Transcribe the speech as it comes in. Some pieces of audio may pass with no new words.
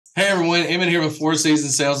Hey everyone, Emmett here with Four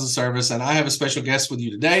Seasons Sales and Service, and I have a special guest with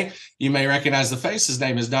you today. You may recognize the face. His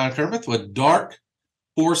name is Don Kermith with Dark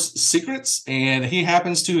Horse Secrets, and he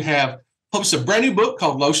happens to have published a brand new book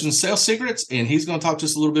called Lotion Sales Secrets, and he's going to talk to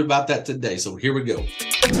us a little bit about that today. So here we go.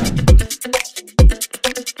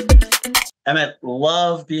 Emmett,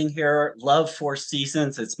 love being here. Love Four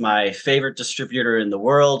Seasons. It's my favorite distributor in the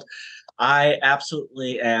world. I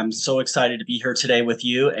absolutely am so excited to be here today with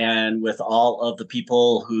you and with all of the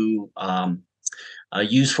people who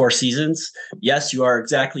use Four Seasons. Yes, you are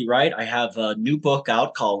exactly right. I have a new book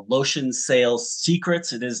out called Lotion Sales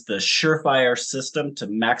Secrets. It is the Surefire system to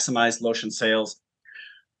maximize lotion sales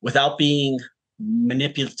without being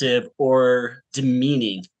manipulative or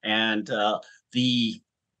demeaning. And the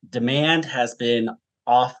demand has been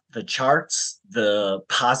off the charts. The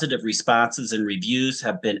positive responses and reviews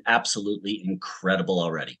have been absolutely incredible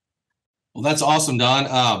already. Well, that's awesome,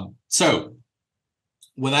 Don.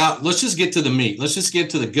 Let's just get to the meat. Let's just get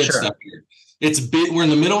to the good stuff here. We're in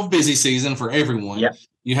the middle of busy season for everyone. Yep.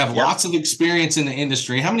 You have lots of experience in the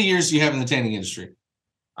industry. How many years do you have in the tanning industry?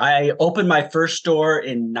 I opened my first store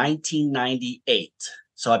in 1998.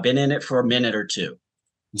 So I've been in it for a minute or two.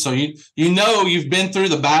 So you've been through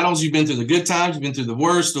the battles, you've been through the good times, you've been through the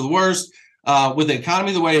worst of the worst. With the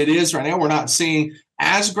economy the way it is right now, we're not seeing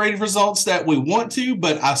as great of results that we want to,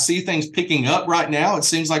 but I see things picking up right now. It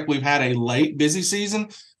seems like we've had a late busy season.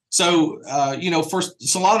 So, for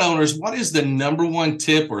salon owners, what is the number one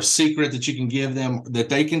tip or secret that you can give them that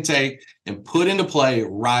they can take and put into play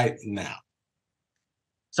right now?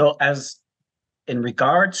 So as in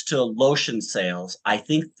regards to lotion sales, I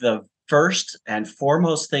think the first and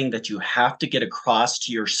foremost thing that you have to get across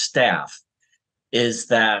to your staff is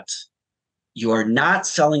that you are not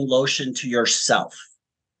selling lotion to yourself.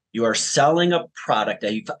 You are selling a product.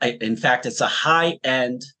 In fact, it's a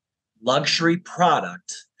high-end luxury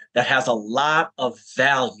product that has a lot of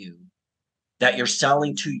value that you're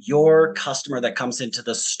selling to your customer that comes into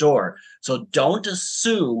the store. So don't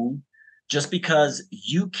assume just because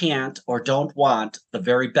you can't or don't want the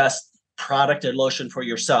very best product and lotion for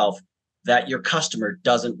yourself that your customer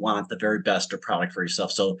doesn't want the very best or product for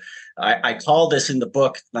yourself. So I call this in the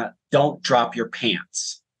book, don't drop your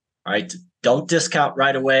pants, all right? Don't discount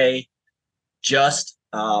right away. Just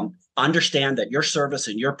understand that your service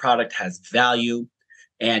and your product has value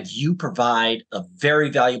and you provide a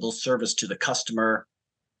very valuable service to the customer.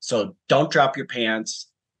 So don't drop your pants.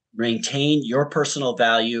 Maintain your personal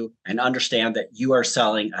value and understand that you are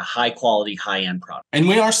selling a high quality, high-end product. And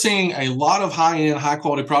we are seeing a lot of high-end,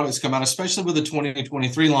 high-quality products come out, especially with the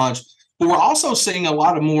 2023 launch. But we're also seeing a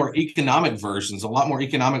lot of more economic versions, a lot more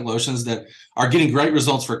economic lotions that are getting great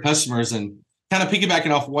results for customers. And kind of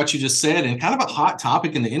piggybacking off what you just said, and kind of a hot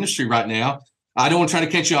topic in the industry right now, I don't want to try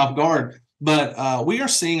to catch you off guard, but we are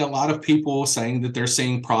seeing a lot of people saying that they're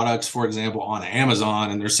seeing products, for example, on Amazon,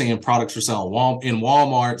 and they're seeing products for sale in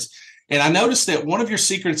Walmarts. And I noticed that one of your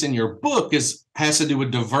secrets in your book has to do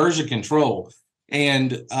with diversion control.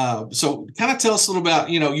 And so kind of tell us a little about,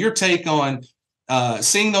 your take on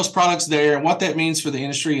seeing those products there and what that means for the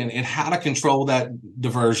industry and how to control that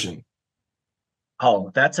diversion.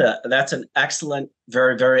 Oh, that's an excellent,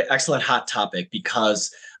 very, very excellent hot topic,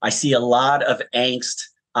 because I see a lot of angst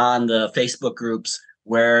on the Facebook groups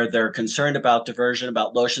where they're concerned about diversion,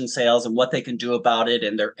 about lotion sales and what they can do about it.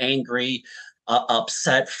 And they're angry,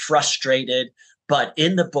 upset, frustrated. But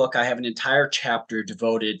in the book, I have an entire chapter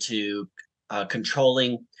devoted to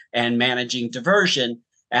controlling and managing diversion.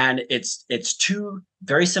 And it's two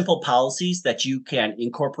very simple policies that you can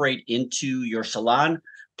incorporate into your salon.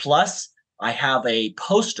 Plus, I have a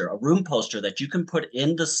room poster that you can put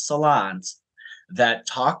in the salons that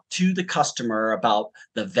talk to the customer about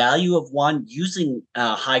the value of, one, using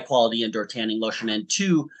high quality indoor tanning lotion, and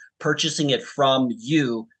two, purchasing it from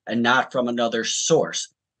you and not from another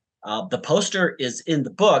source. The poster is in the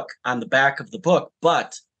book, on the back of the book,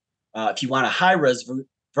 but if you want a high-res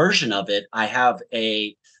version of it, I have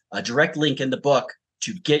a direct link in the book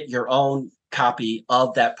to get your own copy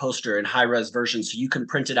of that poster in high-res version, so you can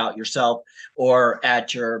print it out yourself or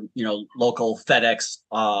at your local FedEx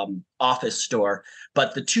office store.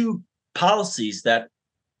 But the two policies that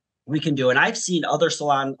we can do, and I've seen other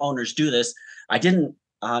salon owners do this, I didn't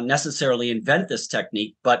necessarily invent this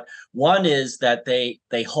technique, but one is that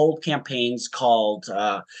they hold campaigns called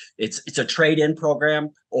it's a trade-in program,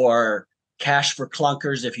 or cash for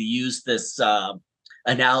clunkers, if you use this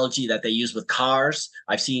analogy that they use with cars.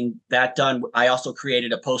 I've seen that done. I also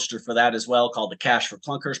created a poster for that as well, called the Cash for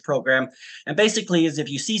Clunkers program. And basically is, if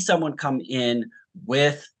you see someone come in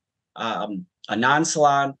with a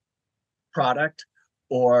non-salon product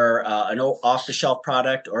or an off-the-shelf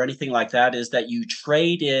product or anything like that is that you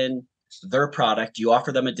trade in their product, you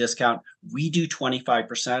offer them a discount. We do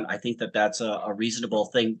 25%. I think that that's a reasonable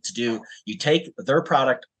thing to do. You take their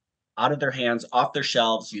product out of their hands, off their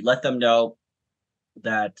shelves, you let them know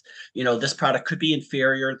that, you know, this product could be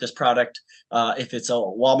inferior. This product, if it's a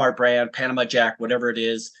Walmart brand, Panama Jack, whatever it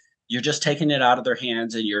is, you're just taking it out of their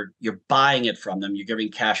hands and you're buying it from them. You're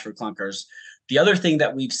giving cash for clunkers. The other thing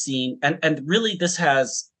that we've seen, and really this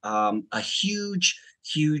has a huge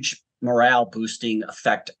morale boosting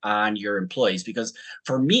effect on your employees, because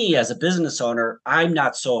for me as a business owner, I'm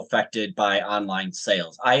not so affected by online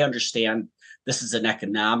sales. I understand this is an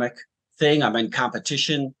economic thing. I'm in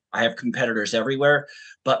competition. I have competitors everywhere,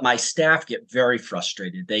 but my staff get very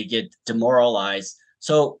frustrated. They get demoralized.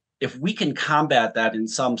 So if we can combat that in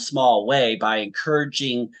some small way by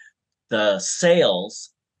encouraging the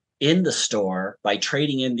sales in the store by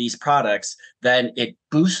trading in these products, then it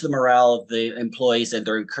boosts the morale of the employees and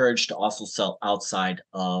they're encouraged to also sell outside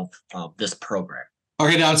of this program.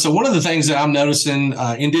 Okay, Don. So one of the things that I'm noticing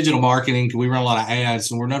in digital marketing, we run a lot of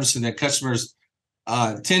ads, and we're noticing that customers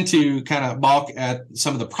tend to kind of balk at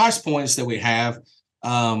some of the price points that we have.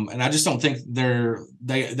 And I just don't think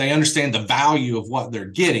they understand the value of what they're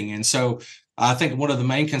getting. And so I think one of the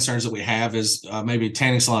main concerns that we have is maybe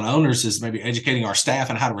tanning salon owners is maybe educating our staff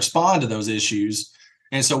on how to respond to those issues.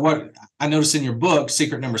 And so what I noticed in your book,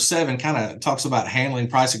 Secret Number 7, kind of talks about handling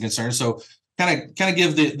pricing concerns. So kind of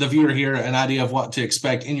give the viewer here an idea of what to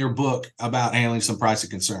expect in your book about handling some pricing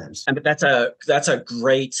concerns. And that's a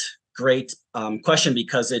great question,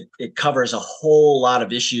 because it covers a whole lot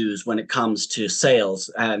of issues when it comes to sales.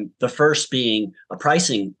 And the first being a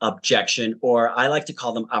pricing objection, or I like to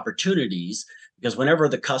call them opportunities, because whenever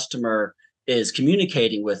the customer is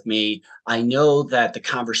communicating with me, I know that the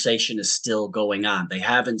conversation is still going on. They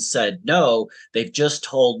haven't said no. They've just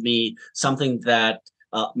told me something that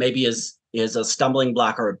maybe is a stumbling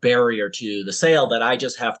block or a barrier to the sale that I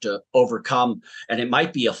just have to overcome. And it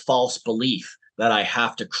might be a false belief that I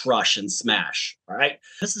have to crush and smash. All right.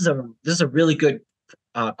 This is a really good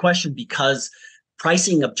question, because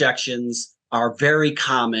pricing objections are very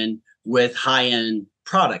common with high-end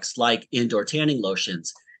products like indoor tanning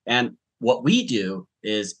lotions. And what we do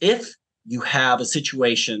is, if you have a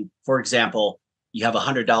situation, for example, you have a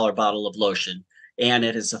 $100 bottle of lotion and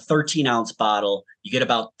it is a 13-ounce bottle, you get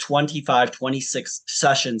about 25, 26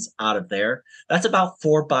 sessions out of there. That's about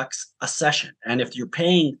 $4 a session. And if you're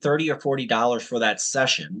paying $30 or $40 for that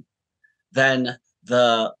session, then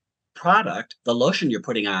the product, the lotion you're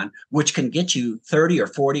putting on, which can get you 30 or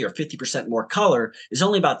 40 or 50% more color, is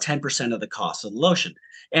only about 10% of the cost of the lotion.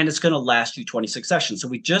 And it's going to last you 26 sessions. So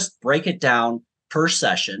we just break it down per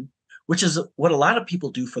session, which is what a lot of people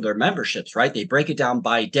do for their memberships, right? They break it down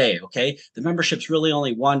by day. Okay. The membership's really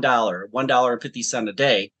only $1, $1.50 a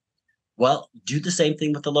day. Well, do the same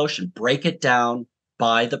thing with the lotion. Break it down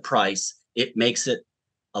by the price. It makes it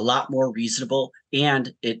a lot more reasonable,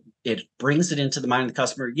 and it brings it into the mind of the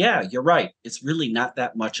customer. Yeah, you're right. It's really not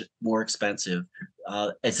that much more expensive.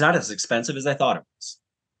 It's not as expensive as I thought it was.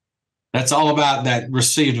 That's all about that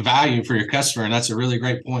received value for your customer. And that's a really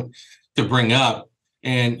great point to bring up.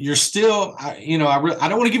 And you're still, I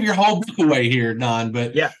don't want to give your whole book away here, Don,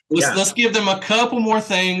 but let's give them a couple more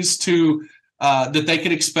things to that they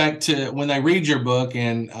could expect to when they read your book,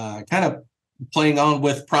 and kind of playing on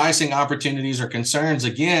with pricing opportunities or concerns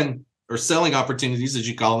again, or selling opportunities, as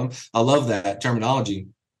you call them. I love that terminology.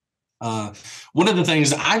 One of the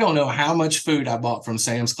things, I don't know how much food I bought from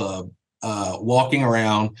Sam's Club walking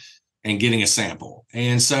around and getting a sample.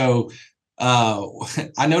 And so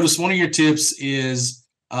I noticed one of your tips is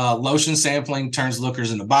lotion sampling turns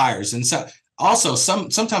lookers into buyers. And so also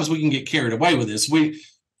sometimes we can get carried away with this.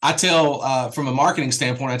 I tell from a marketing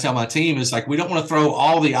standpoint, I tell my team, is like, we don't want to throw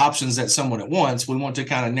all the options at someone at once. We want to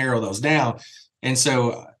kind of narrow those down. And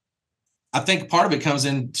so I think part of it comes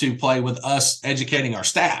into play with us educating our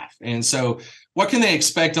staff. And so what can they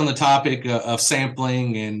expect on the topic of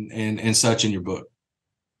sampling and such in your book?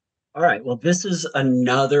 All right. Well, this is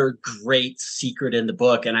another great secret in the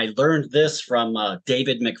book. And I learned this from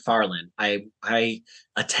David McFarland. I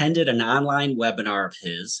attended an online webinar of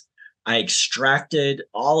his. I extracted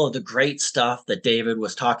all of the great stuff that David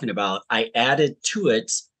was talking about. I added to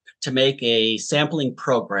it to make a sampling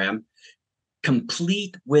program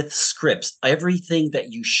complete with scripts, everything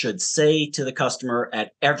that you should say to the customer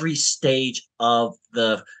at every stage of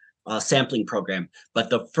the sampling program. But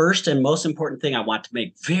the first and most important thing I want to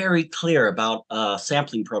make very clear about a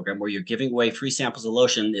sampling program where you're giving away free samples of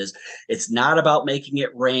lotion is, it's not about making it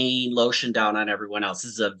rain lotion down on everyone else.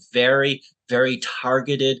 This is a very, very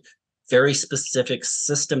targeted very specific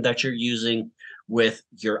system that you're using with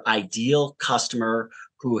your ideal customer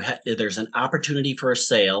who there's an opportunity for a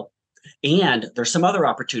sale. And there's some other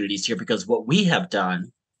opportunities here, because what we have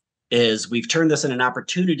done is we've turned this in an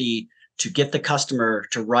opportunity to get the customer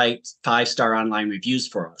to write 5-star online reviews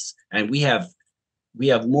for us. And we have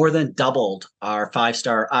more than doubled our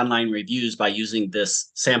 5-star online reviews by using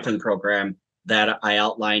this sampling program that I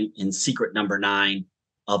outline in secret number 9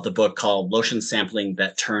 of the book, called Lotion Sampling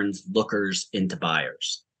That Turns Lookers into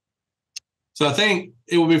Buyers. So I think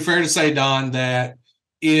it would be fair to say, Don, that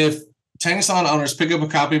if tanning salon owners pick up a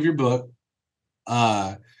copy of your book,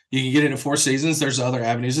 you can get it at Four Seasons. There's other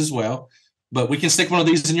avenues as well, but we can stick one of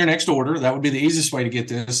these in your next order. That would be the easiest way to get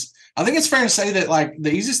this. I think it's fair to say that, like,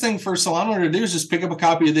 the easiest thing for a salon owner to do is just pick up a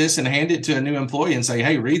copy of this and hand it to a new employee and say,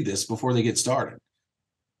 hey, read this before they get started.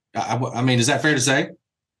 I mean, is that fair to say?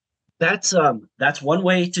 That's one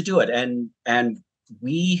way to do it. And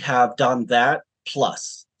we have done that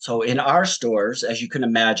plus. So in our stores, as you can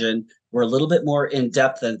imagine, we're a little bit more in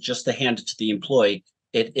depth than just to hand it to the employee.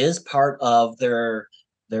 It is part of their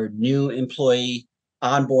new employee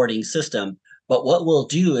onboarding system. But what we'll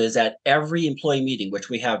do is, at every employee meeting, which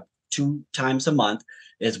we have 2 times a month,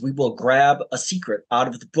 is we will grab a secret out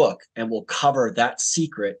of the book and we'll cover that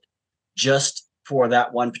secret just for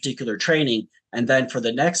that one particular training. And then for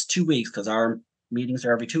the next 2 weeks, because our meetings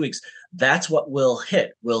are every 2 weeks, that's what we'll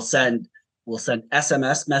hit. We'll send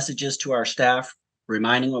SMS messages to our staff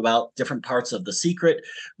reminding them about different parts of the secret.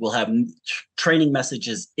 We'll have training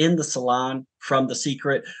messages in the salon from the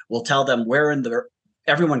secret. We'll tell them where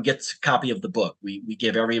everyone gets a copy of the book. We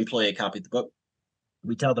give every employee a copy of the book.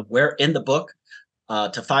 We tell them where in the book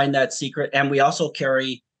to find that secret. And we also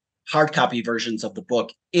carry hard copy versions of the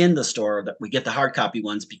book in the store. That we get the hard copy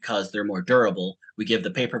ones because they're more durable. We give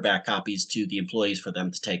the paperback copies to the employees for them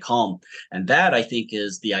to take home. And that, I think,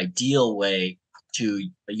 is the ideal way to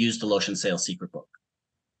use the Lotion Sales Secret Book.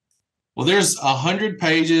 Well, there's 100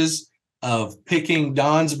 pages of picking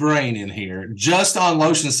Don's brain in here just on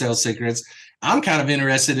lotion sales secrets. I'm kind of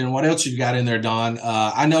interested in what else you've got in there, Don.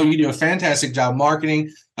 I know you do a fantastic job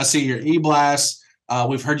marketing. I see your e-blasts.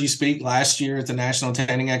 We've heard you speak last year at the National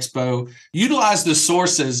Tanning Expo. Utilize the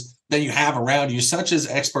sources that you have around you, such as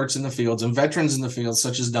experts in the fields and veterans in the fields,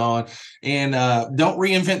 such as Don, and don't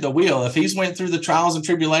reinvent the wheel. If he's went through the trials and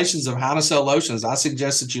tribulations of how to sell lotions, I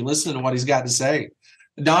suggest that you listen to what he's got to say.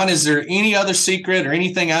 Don, is there any other secret or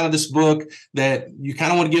anything out of this book that you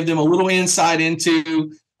kind of want to give them a little insight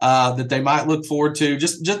into that they might look forward to?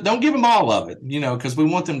 Just don't give them all of it, because we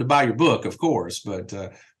want them to buy your book, of course. But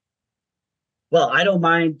well, I don't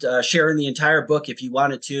mind sharing the entire book if you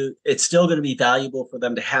wanted to. It's still going to be valuable for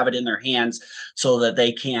them to have it in their hands so that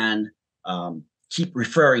they can keep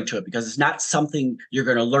referring to it, because it's not something you're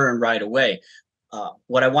going to learn right away.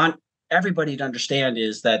 What I want everybody to understand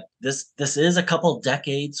is that this is a couple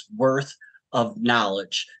decades worth of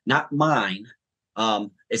knowledge, not mine.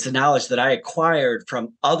 It's the knowledge that I acquired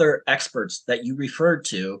from other experts that you referred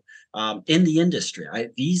to in the industry.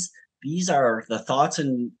 These are the thoughts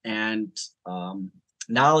and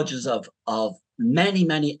knowledges of many,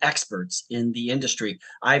 many experts in the industry.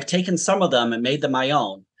 I've taken some of them and made them my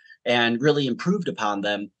own and really improved upon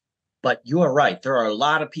them. But you are right. There are a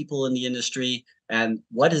lot of people in the industry. And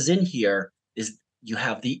what is in here is you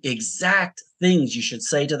have the exact things you should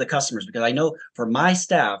say to the customers. Because I know for my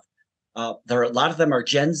staff, a lot of them are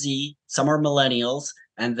Gen Z, some are millennials,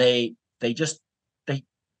 and they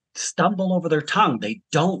stumble over their tongue. They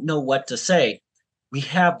don't know what to say. We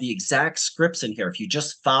have the exact scripts in here. If you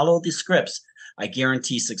just follow the scripts, I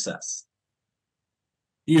guarantee success.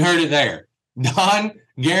 You heard it there. Don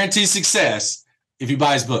guarantees success if you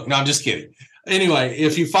buy his book. No, I'm just kidding. Anyway,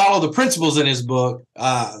 if you follow the principles in his book,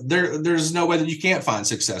 there's no way that you can't find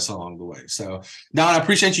success along the way. So, Don, I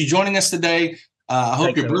appreciate you joining us today. I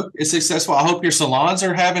hope your book is successful. I hope your salons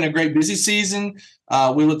are having a great busy season.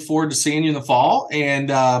 We look forward to seeing you in the fall. And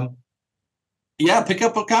pick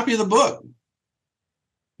up a copy of the book.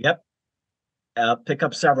 Yep. Pick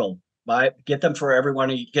up several. Get them for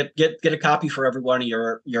everyone. Get a copy for every one of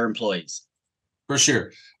your employees. For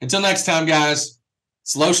sure. Until next time, guys,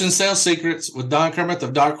 it's Lotion Sales Secrets with Don Kermit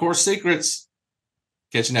of Dark Horse Secrets.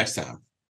 Catch you next time.